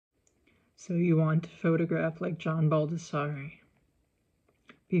So you want to photograph like John Baldessari.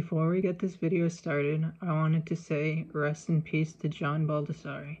 Before we get this video started, I wanted to say rest in peace to John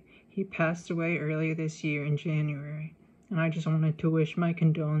Baldessari. He passed away earlier this year in January, and I just wanted to wish my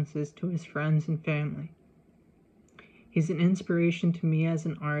condolences to his friends and family. He's an inspiration to me as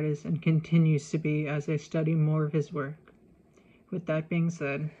an artist and continues to be as I study more of his work. With that being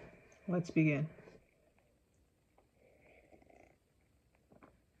said, let's begin.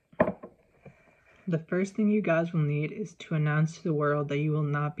 The first thing you guys will need is to announce to the world that you will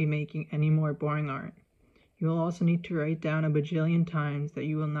not be making any more boring art. You will also need to write down a bajillion times that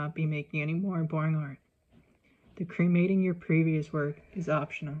you will not be making any more boring art. The cremating your previous work is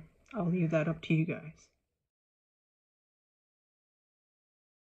optional. I'll leave that up to you guys.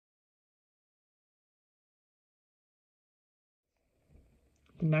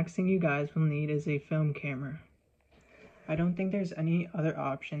 The next thing you guys will need is a film camera. I don't think there's any other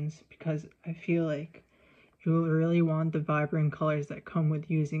options because I feel like you will really want the vibrant colors that come with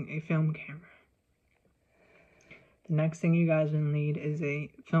using a film camera. The next thing you guys will need is a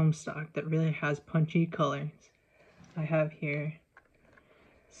film stock that really has punchy colors. I have here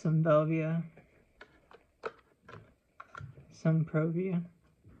some Velvia, some Provia,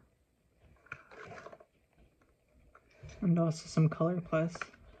 and also some Color Plus.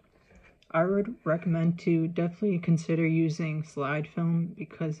 I would recommend to definitely consider using slide film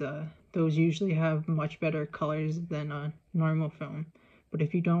because those usually have much better colors than normal film. But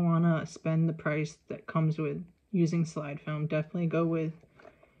if you don't want to spend the price that comes with using slide film, definitely go with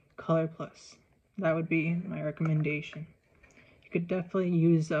Color Plus. That would be my recommendation. You could definitely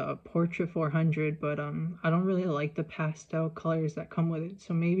use Portrait 400, but I don't really like the pastel colors that come with it.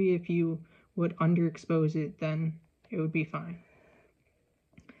 So maybe if you would underexpose it, then it would be fine.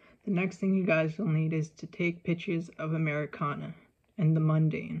 The next thing you guys will need is to take pictures of Americana and the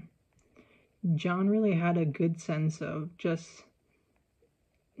mundane. John really had a good sense of just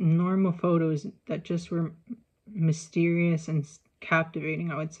normal photos that just were mysterious and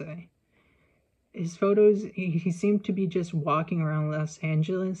captivating, I would say. His photos, he seemed to be just walking around Los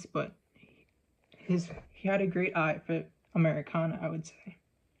Angeles, but he had a great eye for Americana, I would say.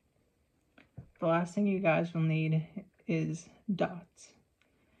 The last thing you guys will need is dots.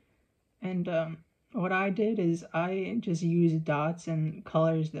 And what I did is I just used dots and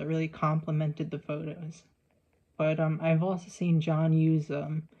colors that really complemented the photos. But I've also seen John use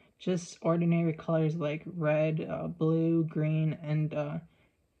just ordinary colors like red, blue, green, and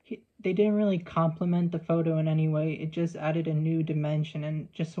they didn't really complement the photo in any way. It just added a new dimension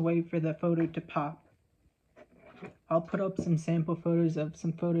and just a way for the photo to pop. I'll put up some sample photos of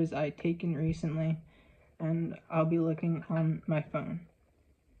some photos I've taken recently, and I'll be looking on my phone.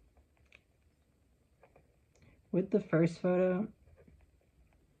 With the first photo,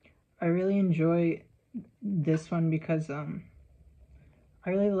 I really enjoy this one because I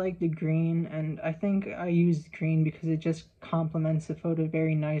really like the green, and I think I used green because it just complements the photo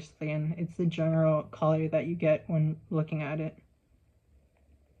very nicely, and it's the general color that you get when looking at it.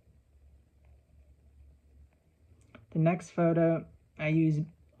 The next photo, I use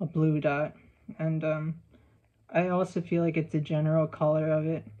a blue dot, and I also feel like it's the general color of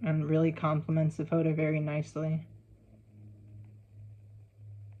it and really complements the photo very nicely.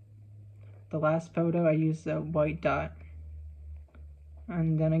 The last photo, I used a white dot.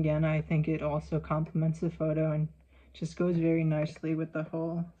 And then again, I think it also complements the photo and just goes very nicely with the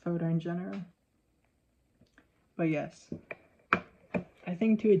whole photo in general. But yes, I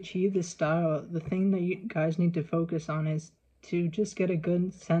think to achieve this style, the thing that you guys need to focus on is to just get a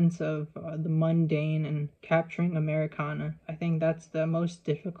good sense of the mundane and capturing Americana. I think that's the most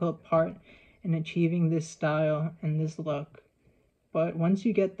difficult part in achieving this style and this look. But once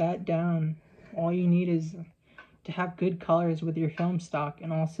you get that down, all you need is to have good colors with your film stock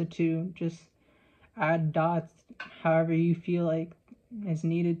and also to just add dots however you feel like is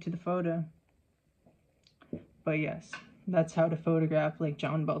needed to the photo. But yes, that's how to photograph like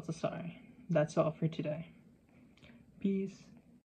John Baldessari. That's all for today. Peace.